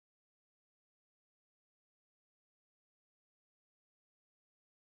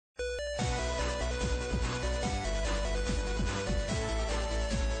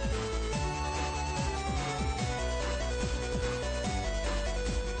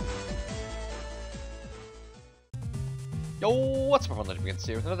Yo, what's up, everyone? LegendBegins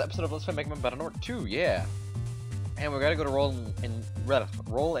here with another episode of Let's Play Megaman Battle 2, yeah. And we're gonna go to Roll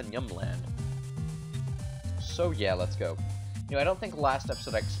and Yum Land. So yeah, let's go. You know, I don't think last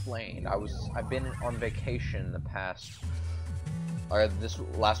episode I explained. I've been on vacation the past, this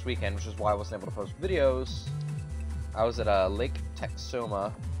last weekend, which is why I wasn't able to post videos. I was at Lake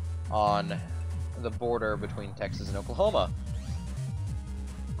Texoma on the border between Texas and Oklahoma.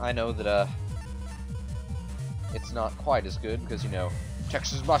 I know that it's not quite as good because, you know,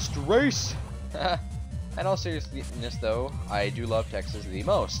 Texas must race. In all seriousness, though, I do love Texas the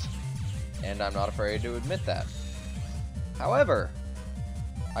most, and I'm not afraid to admit that. However,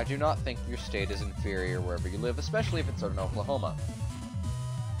 I do not think your state is inferior wherever you live, especially if it's in Oklahoma.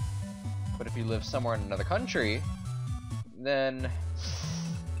 But if you live somewhere in another country, then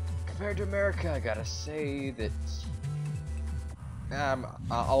compared to America, I gotta say that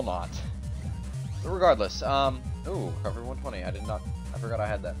I'll not. But regardless, ooh, cover 120. I forgot I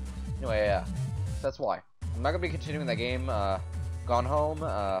had that. Anyway, yeah, that's why. I'm not gonna be continuing that game. Gone Home,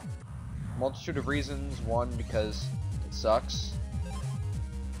 multitude of reasons. One, because it sucks.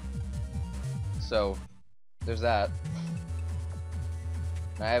 So, there's that.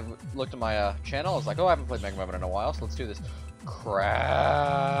 I have looked at my channel. I was like, oh, I haven't played Megaman in a while, so let's do this.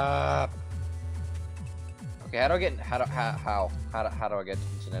 Crap. Okay, how do I get into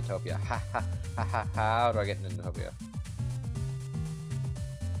Nintopia? How do I get into Nintopia?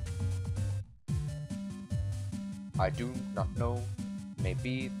 I do not know.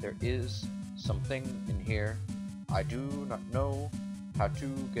 Maybe there is something in here. I do not know how to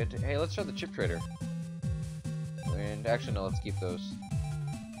get to. Hey, let's try the chip trader. And actually, no, let's keep those.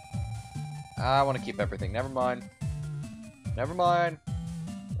 I want to keep everything. Never mind. Never mind.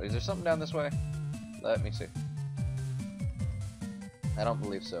 Wait, is there something down this way? Let me see. I don't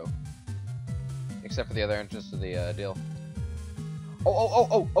believe so. Except for the other entrance to the deal.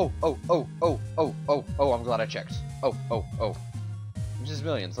 Oh, I'm glad I checked. Oh. Just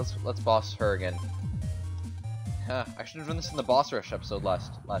millions. Let's boss her again. I should have done this in the boss rush episode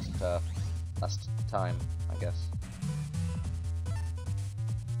last time, I guess.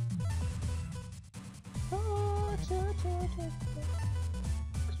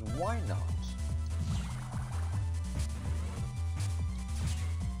 Because why not?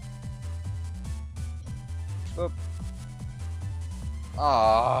 Boop.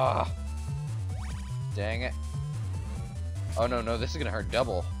 Ah, dang it. Oh no, this is gonna hurt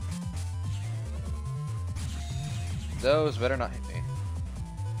double. Those better not hit me.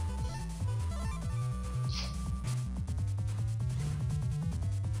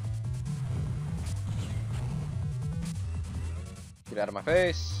 Get out of my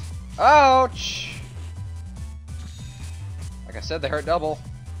face. Ouch! Like I said, they hurt double.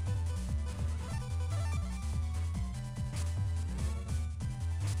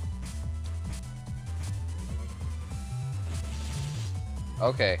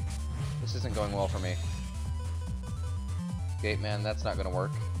 Okay, this isn't going well for me. Gate man, that's not gonna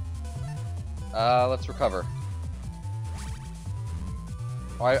work. Let's recover.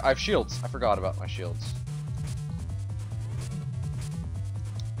 Oh, I have shields. I forgot about my shields.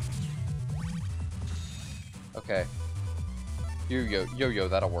 Okay. Yo,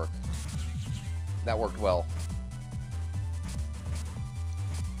 that'll work. That worked well.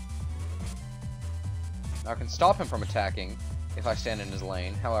 Now I can stop him from attacking if I stand in his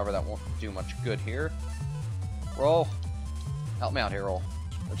lane. However, that won't do much good here. Roll. Help me out here, Roll.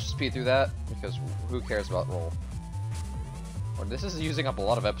 Let's just speed through that, because who cares about Roll? Or this is using up a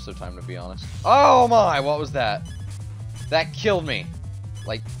lot of episode time, to be honest. Oh my, what was that? That killed me.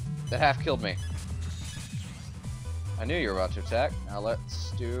 Like, that half killed me. I knew you were about to attack. Now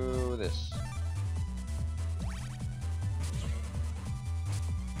let's do this.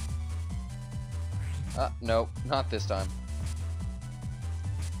 No, not this time.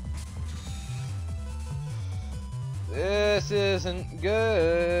 This isn't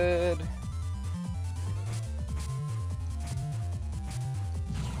good.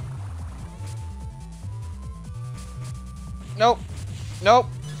 Nope.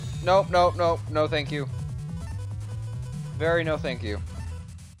 No, thank you. Very no, thank you.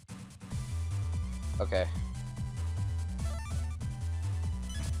 Okay.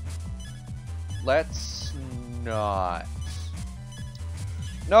 Let's not.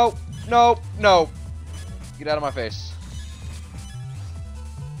 No. Get out of my face.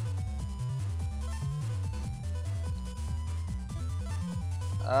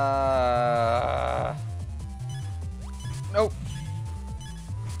 Nope.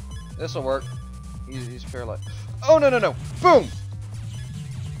 This'll work. He's paralyzed. Oh, no. Boom!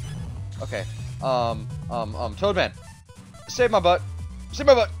 Okay. Toadman. Save my butt. Save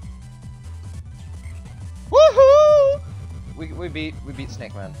my butt. Woohoo! We beat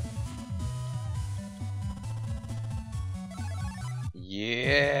Snake Man.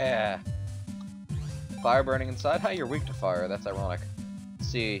 Yeah. Fire burning inside. Hi, you're weak to fire. That's ironic. Let's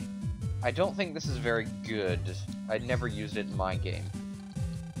see, I don't think this is very good. I never used it in my game.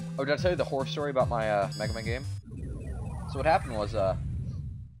 Oh, did I tell you the horror story about my Megaman game? So what happened was, I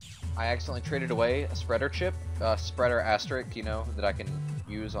accidentally traded away a spreader chip, spreader asterisk, you know, that I can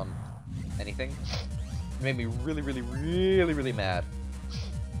use on anything. It made me really mad.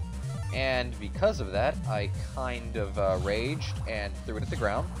 And because of that, I kind of raged and threw it at the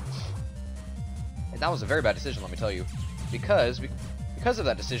ground. And that was a very bad decision, let me tell you. Because of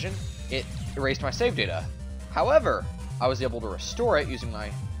that decision, it erased my save data. However, I was able to restore it using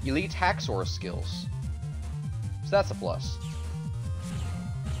my elite hacksaw skills. So that's a plus.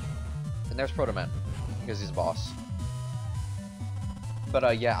 And there's Proto-Man, because he's a boss.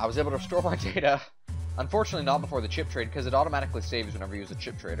 But yeah, I was able to restore my data. Unfortunately, not before the chip trade, because it automatically saves whenever you use a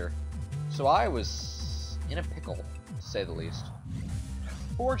chip trader. So I was in a pickle, to say the least.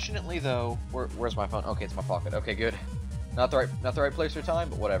 Fortunately, though, where's my phone? Okay, it's in my pocket. Okay, good. Not the right place or time,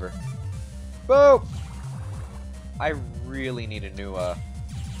 but whatever. Boop! I really need a new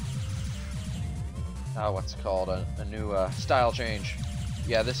what's it called? A new style change.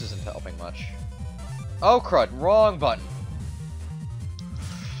 Yeah, this isn't helping much. Oh crud! Wrong button.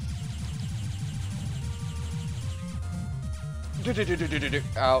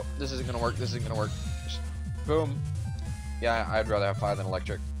 Ow! This isn't gonna work. This isn't gonna work. Boom. Yeah, I'd rather have fire than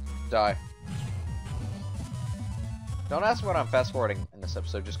electric. Die. Don't ask me what I'm fast forwarding in this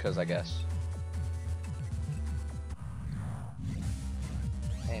episode, just cause I guess.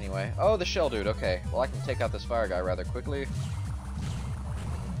 Anyway, oh, the shell dude. Okay, well I can take out this fire guy rather quickly.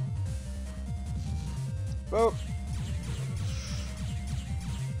 Boop.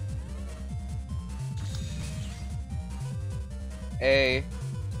 A,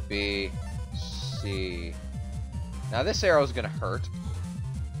 B, C. Now this arrow's gonna hurt.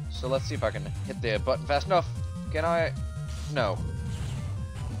 So let's see if I can hit the button fast enough. Can I? No.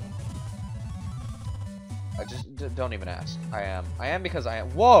 I just don't even ask. I am because I am.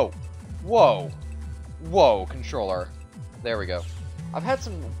 Whoa! Whoa! Whoa, controller. There we go. I've had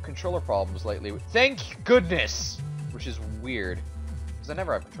some controller problems lately. Thank goodness! Which is weird. Because I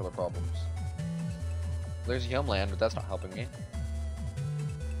never have controller problems. There's Yumland, but that's not helping me.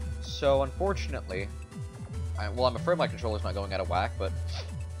 So, unfortunately... well, I'm afraid my controller's not going out of whack, but...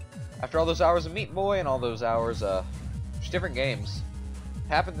 After all those hours of Meat Boy and all those hours, just different games.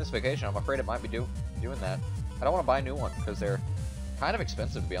 Happened this vacation, I'm afraid it might be doing that. I don't want to buy a new one, because they're kind of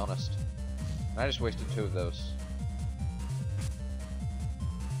expensive, to be honest. And I just wasted 2 of those.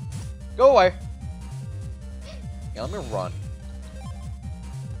 Go away! Yeah, let me run.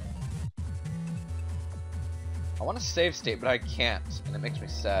 I want to save state, but I can't, and it makes me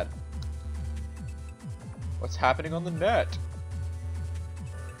sad. What's happening on the net?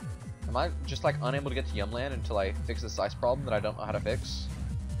 Am I just like unable to get to Yumland until I fix this ice problem that I don't know how to fix?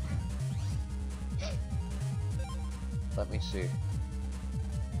 Let me see.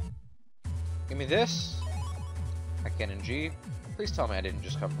 Give me this. I can in G. Please tell me I didn't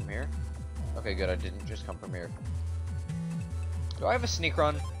just come from here. Okay, good, I didn't just come from here. Do I have a sneak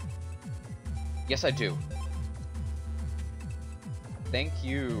run? Yes, I do. Thank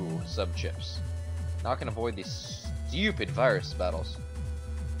you, sub-chips. Now I can avoid these stupid virus battles.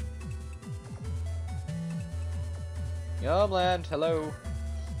 Yumland, hello.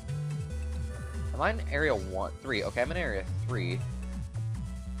 Am I in area 3? Okay, I'm in area 3.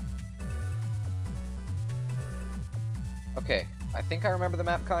 Okay, I think I remember the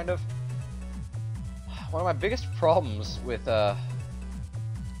map, kind of. One of my biggest problems with,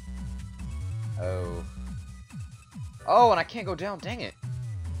 Oh, and I can't go down, dang it.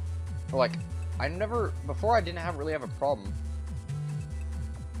 Like, before I didn't really have a problem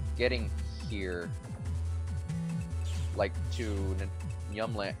getting here. Like, to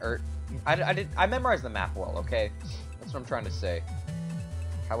Yumland, or, I memorized the map well, okay? That's what I'm trying to say.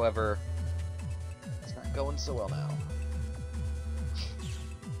 However, it's not going so well now.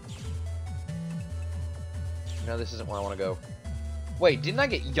 No, this isn't where I want to go. Wait, didn't I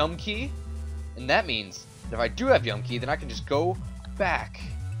get Yum Key? And that means that if I do have Yum Key, then I can just go back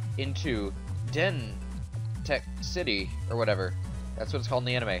into Den Tech City, or whatever. That's what it's called in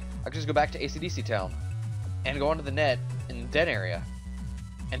the anime. I can just go back to AC/DC Town and go onto the net in the Den area.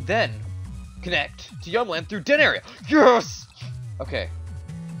 And then connect to Yumland through Den area. Yes! Okay.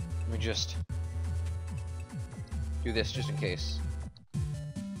 Let me just do this just in case.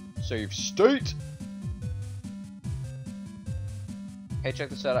 Save state. Hey, check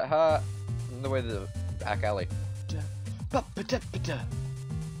this out. The way to the back alley.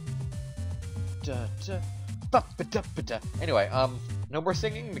 Anyway, no more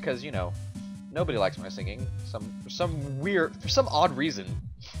singing because, you know, nobody likes my singing. For some odd reason.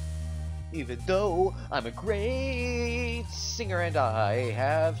 Even though I'm a great singer and I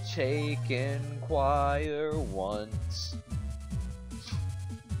have taken choir once.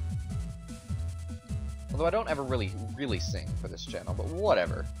 Although I don't ever really sing for this channel, but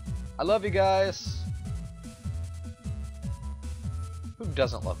whatever. I love you guys. Who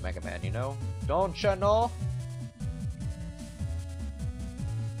doesn't love Megaman, you know? Don't ya know?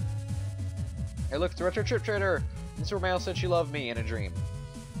 Hey look, it's a retro trip trader! Mr. Romeo said she loved me in a dream.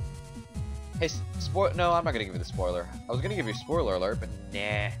 Hey, no, I'm not gonna give you the spoiler. I was gonna give you a spoiler alert, but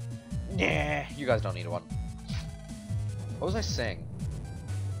nah. Nah, you guys don't need one. What was I saying?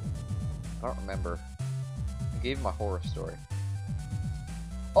 I don't remember. I gave my horror story.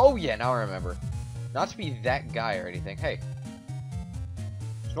 Oh yeah, now I remember. Not to be that guy or anything. Hey.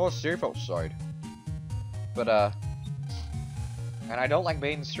 It's not safe outside. But, and I don't like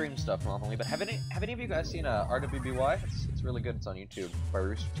mainstream stuff normally, but have any of you guys seen RWBY? It's really good. It's on YouTube by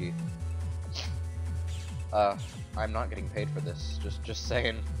Rooster Teeth. I'm not getting paid for this. Just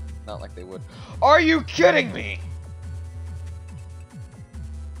saying. Not like they would. Are you kidding me?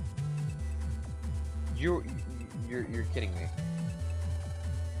 You're kidding me.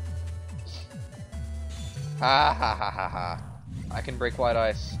 Ha ha ha ha ha. I can break white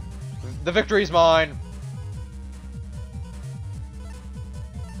ice. The victory's mine!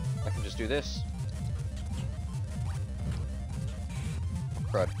 I can just do this.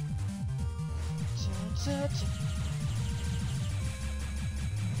 Crud.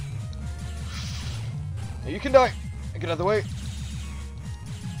 You can die! Get out of the way!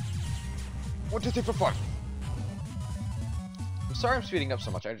 1, 2, 3, 4, 5. I'm sorry I'm speeding up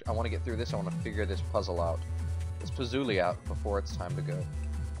so much. I want to get through this. I want to figure this puzzle out. This Pazoolie out before it's time to go.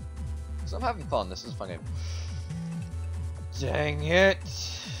 So I'm having fun. This is a fun game. Dang it!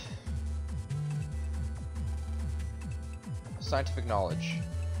 Scientific knowledge.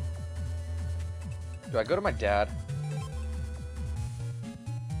 Do I go to my dad?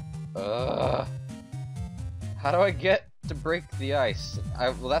 How do I get to break the ice?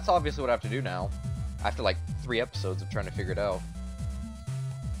 Well, that's obviously what I have to do now. After like 3 episodes of trying to figure it out.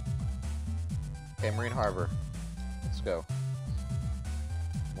 Okay, Marine Harbor. Let's go.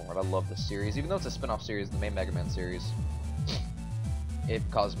 Lord, I love this series. Even though it's a spin-off series, the main Megaman series. It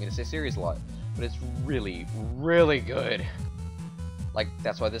causes me to say series a lot. But it's really, really good. Like,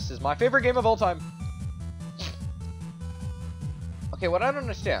 that's why this is my favorite game of all time. Okay, what I don't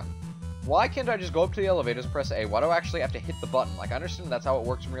understand. Why can't I just go up to the elevators and press A? Why do I actually have to hit the button? Like, I understand that's how it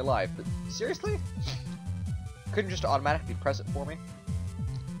works in real life, but seriously? Couldn't just automatically press it for me?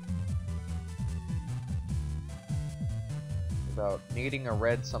 About needing a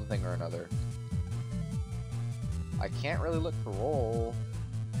red something or another. I can't really look for roll.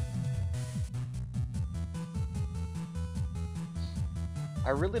 I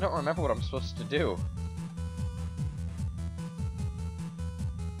really don't remember what I'm supposed to do.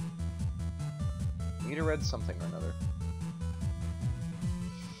 Need a red something or another.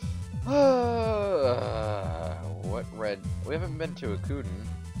 What red? We haven't been to Akuden.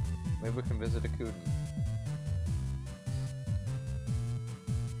 Maybe we can visit Akuden.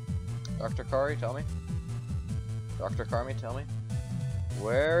 Dr. Kari, tell me. Dr. Karmi, tell me.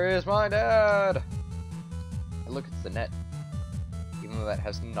 Where is my dad? Hey, look, it's the net. Even though that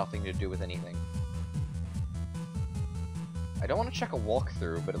has nothing to do with anything. I don't want to check a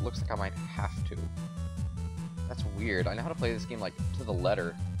walkthrough, but it looks like I might have to. That's weird. I know how to play this game, like, to the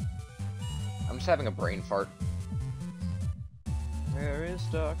letter. I'm just having a brain fart. Where is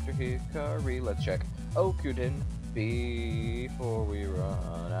Dr. Hikari? Let's check. Okuden, before we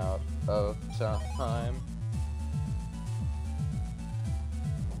run out of time.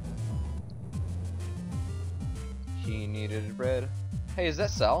 He needed red. Hey, is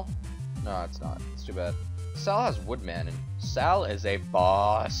that Sal? No, it's not. It's too bad. Sal has Woodman, and Sal is a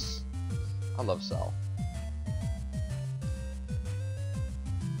boss. I love Sal.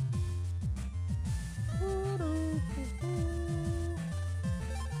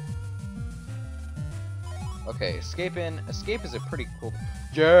 Okay, escape in. Escape is a pretty cool...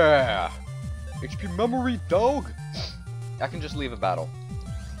 Yeah! HP memory, dog! I can just leave a battle.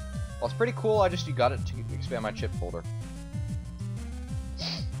 Well, it's pretty cool, you got it to expand my chip folder.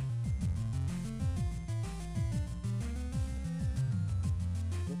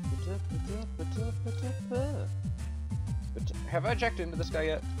 Have I jacked into this guy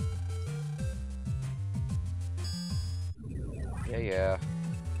yet? Yeah.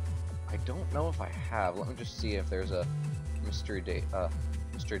 I don't know if I have. Let me just see if there's a mystery data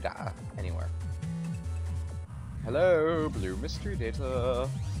anywhere. Hello, blue mystery data.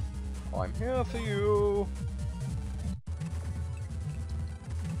 I'm here for you.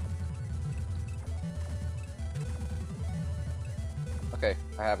 Okay,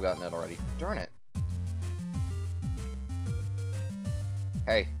 I have gotten it already. Darn it.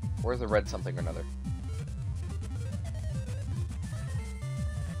 Hey, where's the red something or another?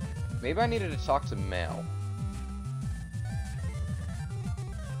 Maybe I needed to talk to Mel.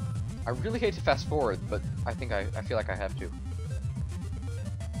 I really hate to fast forward, but I think I feel like I have to.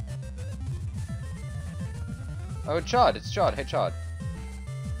 Oh, Chad, it's Chad. Hey, Chad.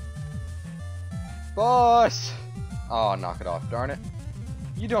 Boss! Oh, knock it off, darn it.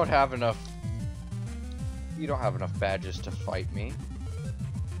 You don't have enough badges to fight me.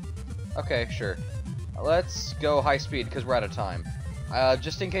 Okay, sure. Let's go high speed because we're out of time.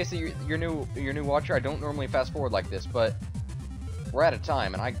 Just in case you're new watcher, I don't normally fast forward like this, but we're out of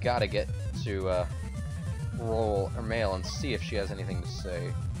time, and I gotta get to roll or mail and see if she has anything to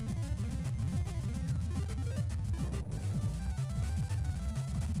say.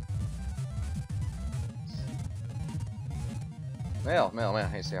 Mail,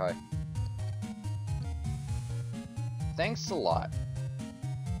 hey, say hi. Thanks a lot.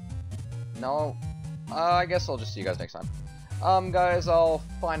 No, I guess I'll just see you guys next time. Guys, I'll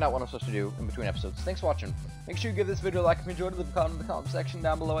find out what I'm supposed to do in between episodes. Thanks for watching. Make sure you give this video a like if you enjoyed it, leave a comment in the comment section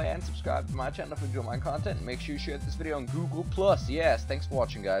down below, and subscribe to my channel if you enjoy my content. And make sure you share this video on Google+. Yes, thanks for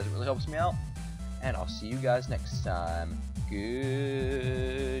watching, guys. It really helps me out. And I'll see you guys next time.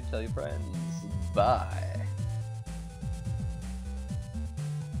 Good. Tell your friends. Bye.